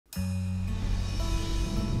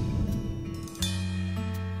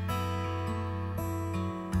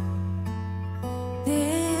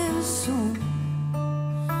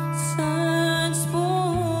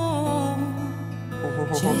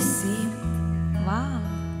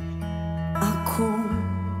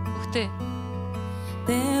ти.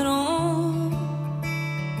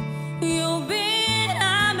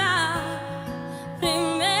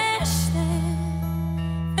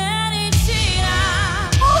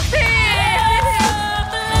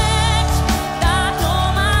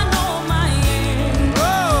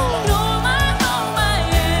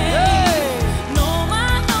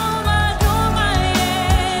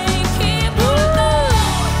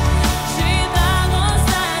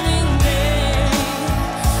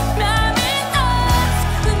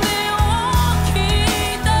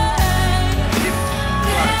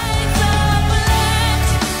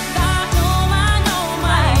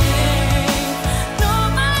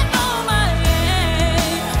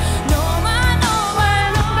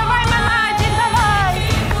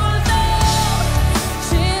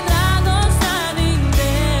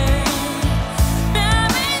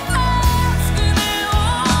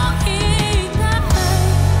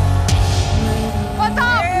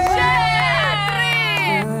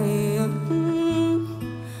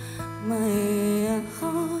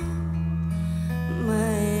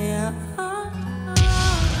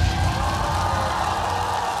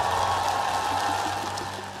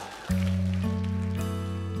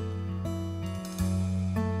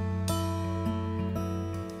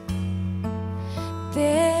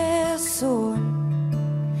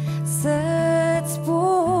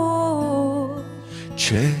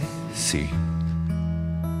 Чесі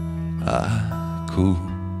аку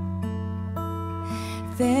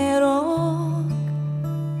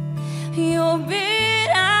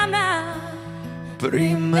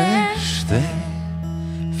примеште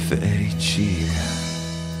феричия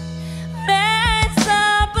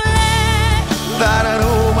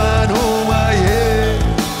Даранума нума е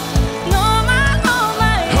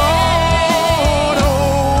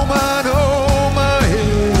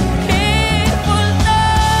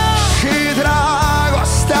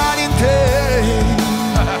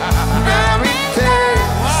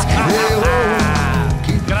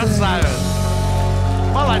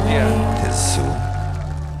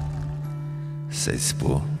Sei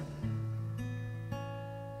spun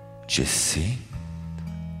ce simt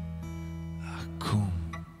acum.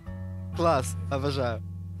 Клас, обожаю.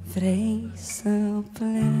 Vrei să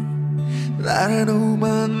pleci, Dar nu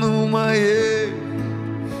mai e,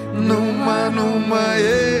 nu mai e, nu mai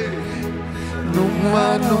e.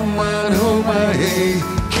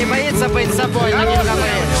 Не боится быть собой, не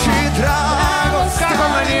говорит. Как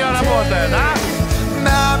он на нее работает, а?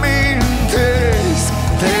 N-amintesc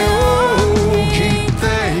de ochii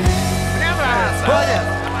tăi. Мне нравится. Понял?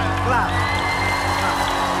 Класс.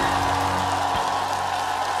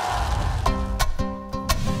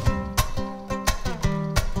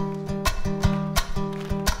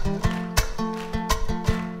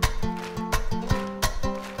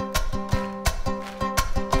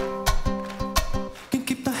 can't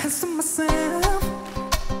keep the hands to myself.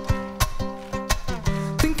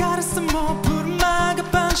 Think I just some more, put my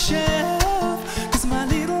up on shelf. Cause my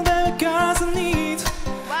little baby girl's in need.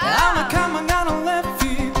 I'm not coming on a left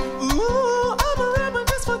feet. Ooh, I'm a rapper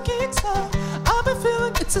just for kicks now. I've been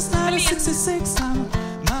feeling it's just 9:66 now.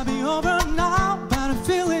 Might be over now, but I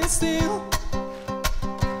feel it still.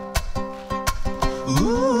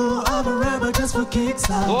 Ooh, I'm a rapper just for kicks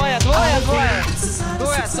now. Двое.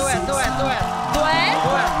 Дует?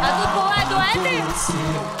 А тут бувають дуети?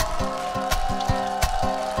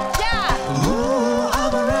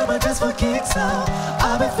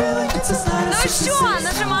 Ну що,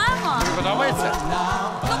 нажимаємо? Подобається?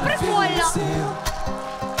 Ну прикольно.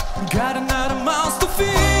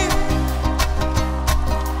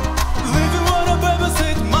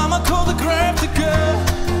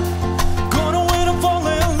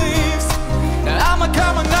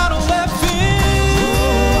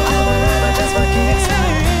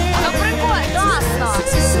 Ну прикольно, класно.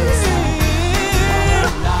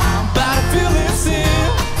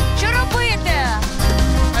 Що робити?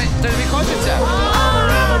 Тобі хочеться?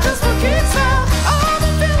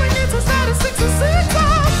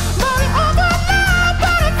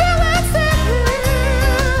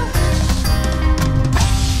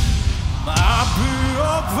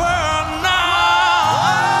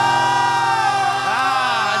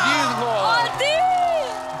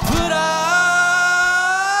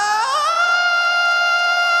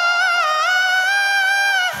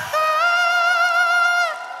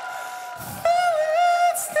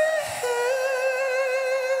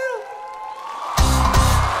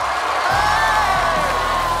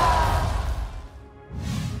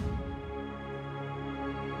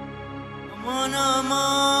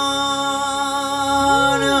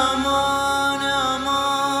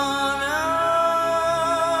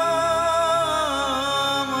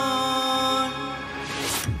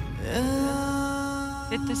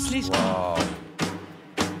 трішки.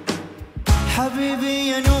 حبيبي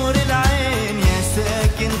يا نور العين يا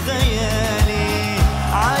ساكن خيالي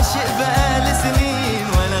عاشق بقالي سنين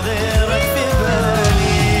ولا غيرك في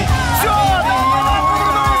بالي حبيبي يا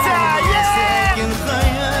نور العين يا ساكن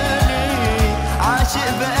خيالي عاشق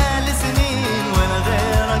بقالي سنين ولا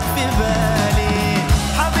غيرك في بالي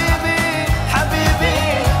حبيبي حبيبي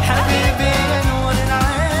حبيبي يا نور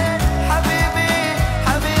العين حبيبي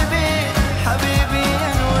حبيبي حبيبي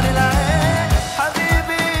يا نور العين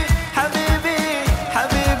حبيبي حبيبي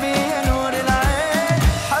حبيبي يا نور العين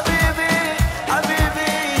حبيبي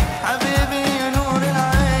حبيبي حبيبي يا نور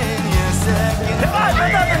العين يا ساكن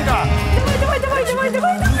Давай,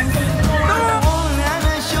 давай.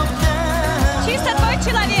 أنا شفتها Чисто твой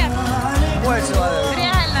человек. Мой человек.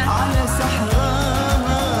 Реально. على سحرها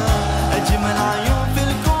أجمل عيون في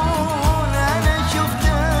الكون أنا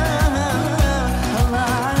شفتها الله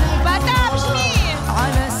عليك Потап, жми.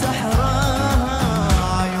 على سحرها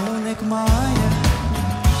عيونك معايا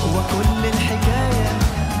وكل الحكاية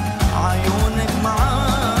عيونك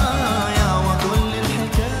معايا وكل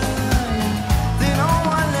الحكاية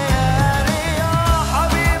تنور الليالي يا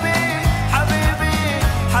حبيبي حبيبي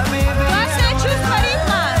حبيبي Классное чувство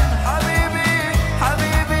ритма. حبيبي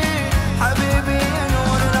حبيبي حبيبي يا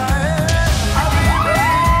نور العين حبيبي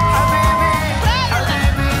حبيبي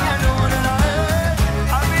حبيبي يا نور العين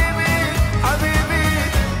حبيبي حبيبي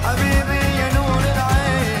حبيبي يا نور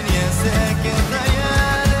العين يا ساكن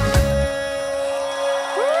خيالي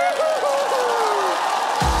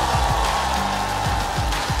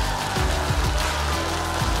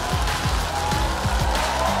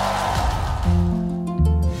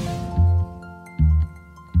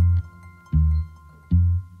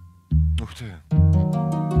Ух ти.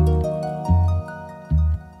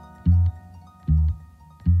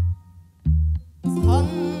 З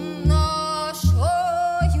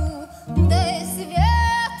нашою десь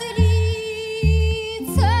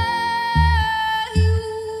Свєтліцею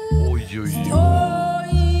Ой-ой-ой.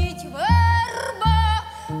 стоїть верба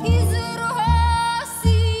із росицею.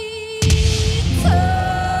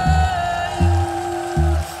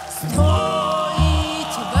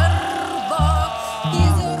 Стоїть верба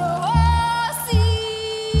із росицею.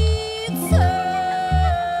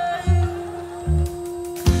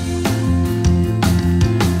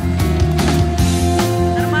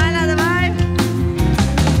 Нормально, давай.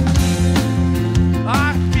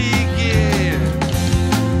 Офігеть!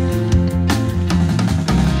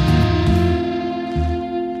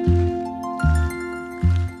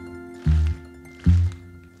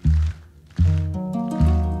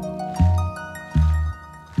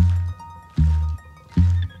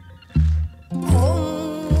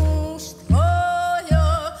 Кому ж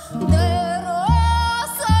твоя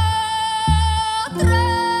дероза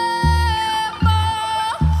треба?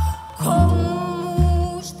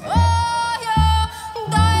 Кому ж твоя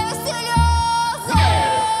дай сльоза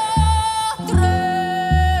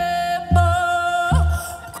треба?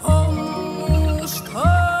 Кому ж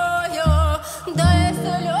твоя дай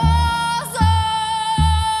сльоза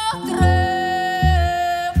треба?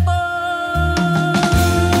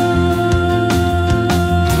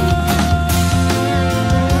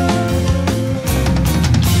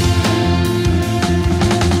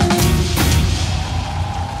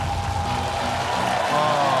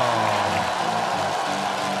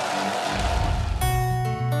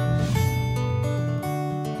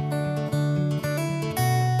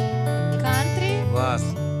 Кантри. Клас.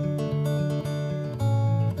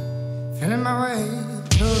 Feeling my way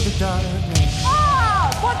through the darkness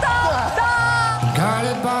Потап, да.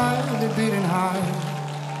 guided by the beating heart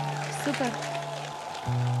Супер.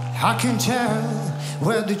 I can tell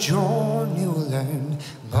where the journey will end,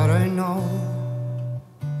 but I know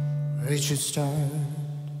where it should start.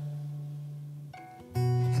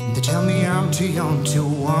 They tell me I'm too young to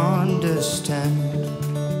understand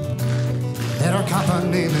that our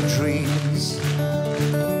company in the dreams.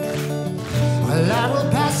 Well, that will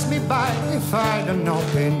pass me by if I don't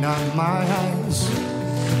open up my eyes.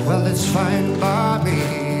 Well, it's fine by me.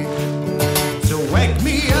 So wake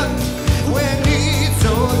me up when it's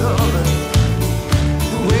all over.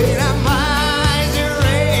 When my eyes are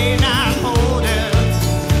rain, I'm holding.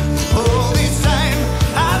 All this time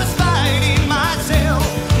I was fighting myself,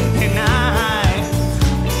 and I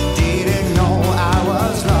didn't know I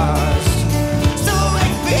was lost. So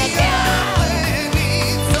wake me up when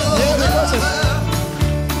it's all over.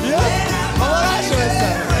 When my eyes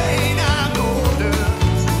are rain, I'm holding.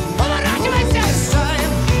 All this time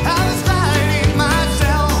I was fighting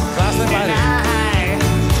myself.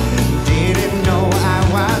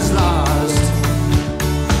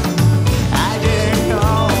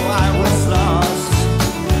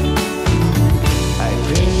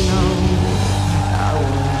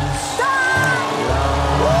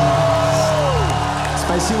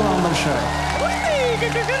 Спасибо вам большое. Ух ты,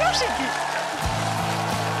 какой хорошенький.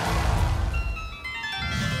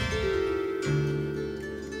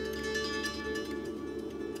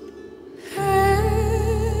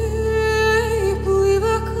 Ей,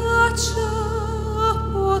 пливе кача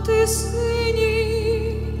по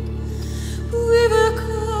тисині, пливе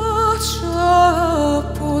кача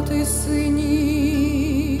по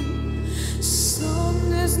тисині. Сам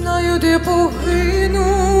не знаю, де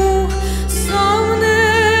погину, сам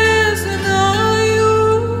не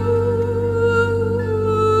знаю,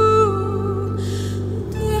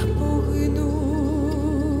 де погину.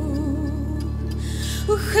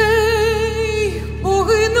 Гей,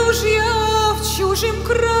 погину ж я в чужім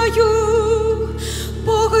краю,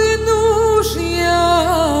 погину ж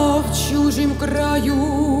я в чужім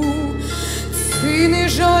краю. Це не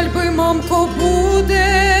жаль би, мамко,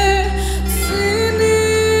 буде, це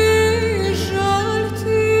не жаль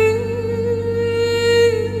ти,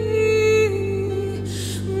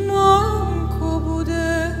 мамко,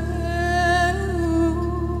 буде.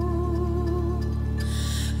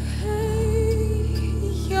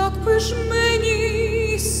 Гей, якби ж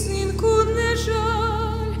мені, синку, не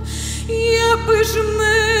жаль, якби ж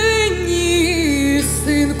мені,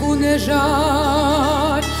 синку, не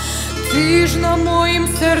жаль. Ти ж на моїм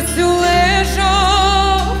серцю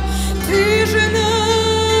лежав, ти ж на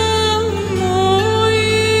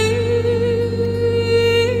моїм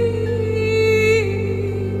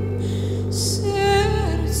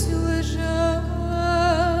серцю лежав.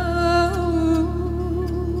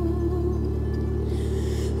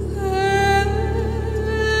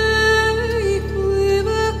 Ей,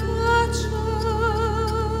 пливе кача.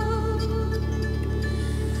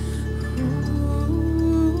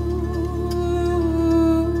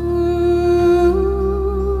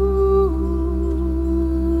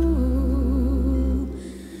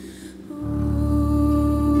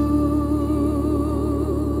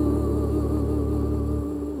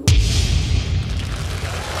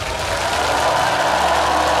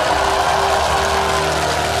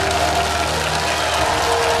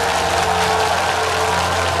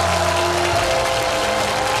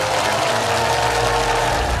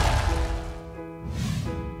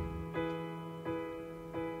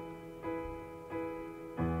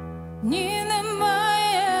 Ні,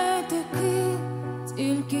 немає таких,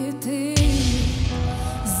 тільки ти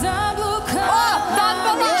заблукав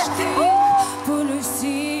між тих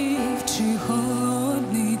полюсів, чи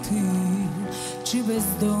холодний ти, чи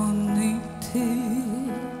бездонний ти.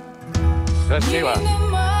 Красиво. Ні,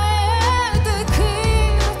 немає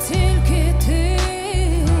таких, тільки ти.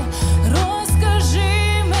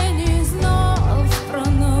 Розкажи мені знов про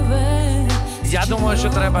нове. Я думаю, що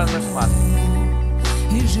треба не спати.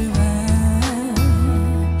 І живе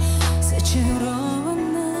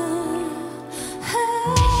зачарована.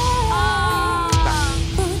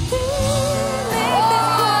 Куди не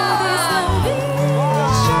доходи знов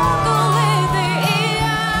більше, коли ти і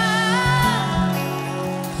я.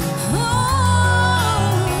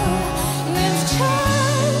 Не в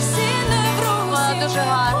часі, не в русі, Дуже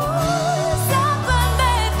гарно.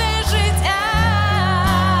 запам'ятай життя.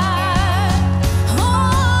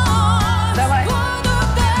 Давай. Буду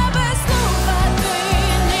тебе слухати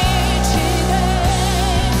ніч і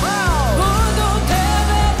день. Буду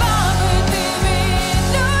тебе бавити від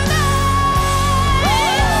людей.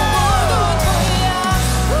 Буду твоя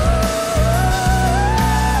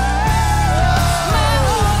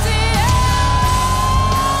мелодія.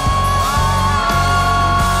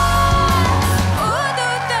 Буду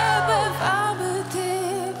тебе бавити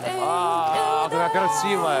від Какая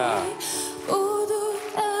красивая. Буду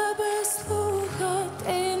тебе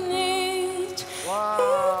слухати ніч і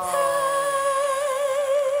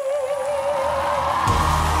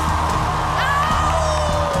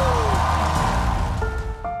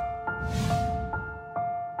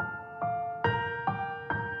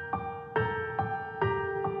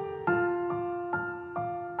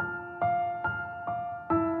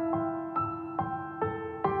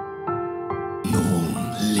Nun,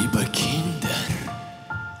 liebe Kinder,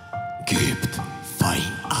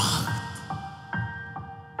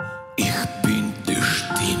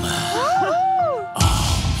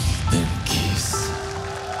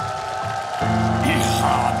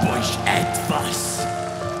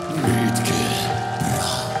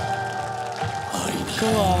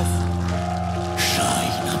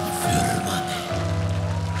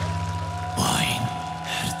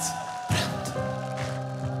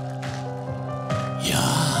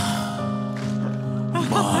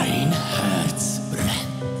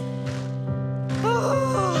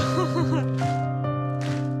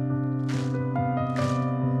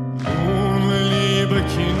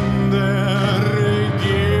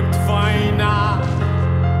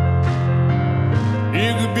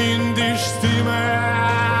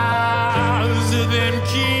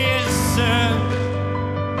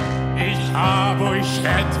 habe ich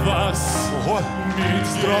etwas mit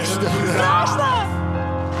dir.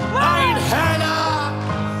 Ein heller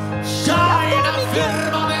Schein am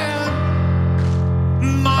Firmament,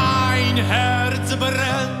 mein Herz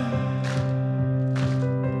brennt.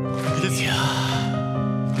 Ja.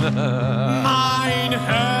 Mein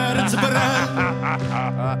Herz brennt.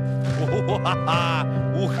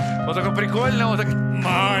 Ух, вот такое прикольно, вот так.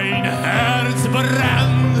 Mein Herz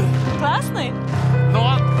brennt. Класний? Но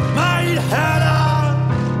Mein Herr,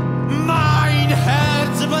 mein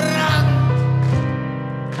Herz brennt.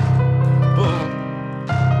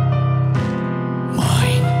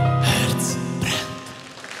 Mein Herz brennt.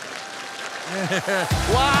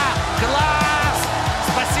 Вау, класс!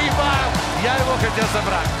 Спасибо! Я его хотел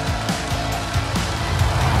забрать.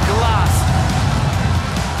 Класс!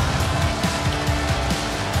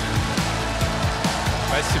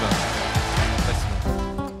 Спасибо. Спасибо.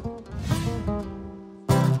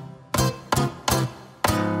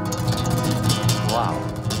 Вау.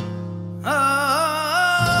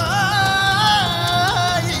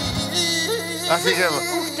 Офигенно.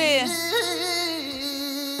 Ух ти.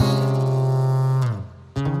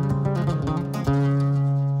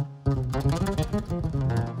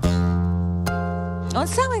 Он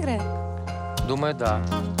сам играет? Думаю, да.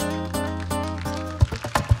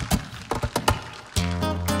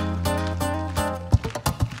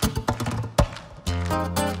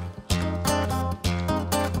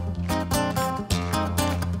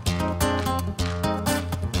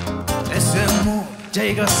 Ese amor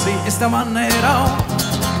llega así, esta manera.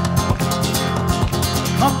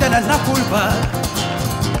 No tienes la culpa.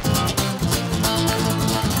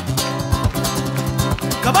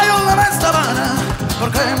 Caballo de la sabana,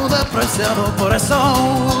 porque es muy despreciado, por eso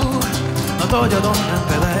no doy a donde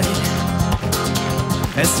te dé.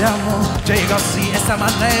 Ese amor llega así, esta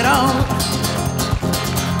manera.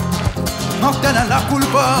 No tienes la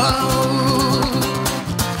culpa.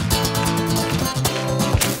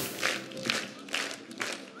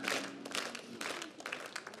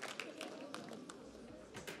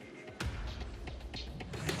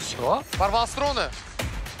 Что? Порвал струны?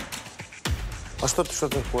 А что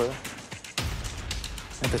такое?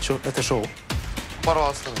 Это шоу.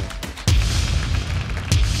 Порвал струны.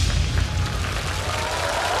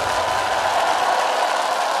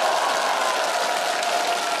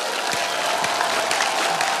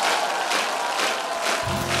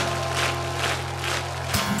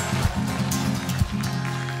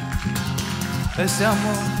 Ese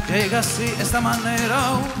amor llega así, esta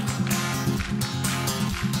manera.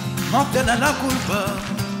 No tienes la culpa.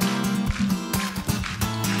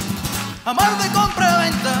 Amor de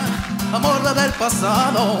compra-venta, amor del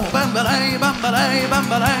pasado. Bambalay, bambalay,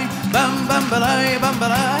 bambalay, bam, bambalay,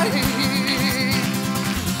 bambalay.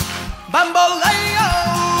 Bamboleo,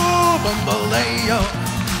 bamboleo.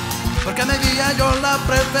 Porque de día yo la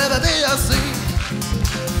preferiría así.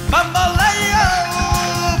 Bamboleo,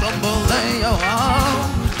 bamboleo.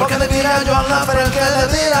 Porque de día yo la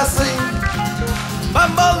preferiría así.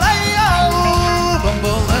 Бамбалео,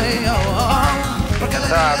 бамбалео.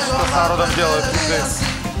 Так, что с народом делают?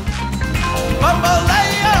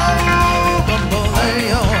 Бамбалео,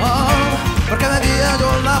 бамбалео. Porque de día yo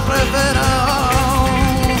la prefiero.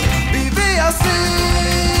 Viví así.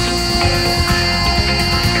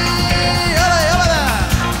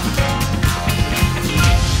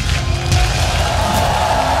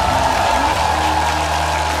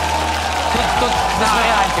 Тут без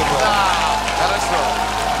вариантов было. Хорошо.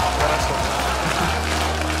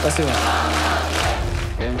 Спасибо.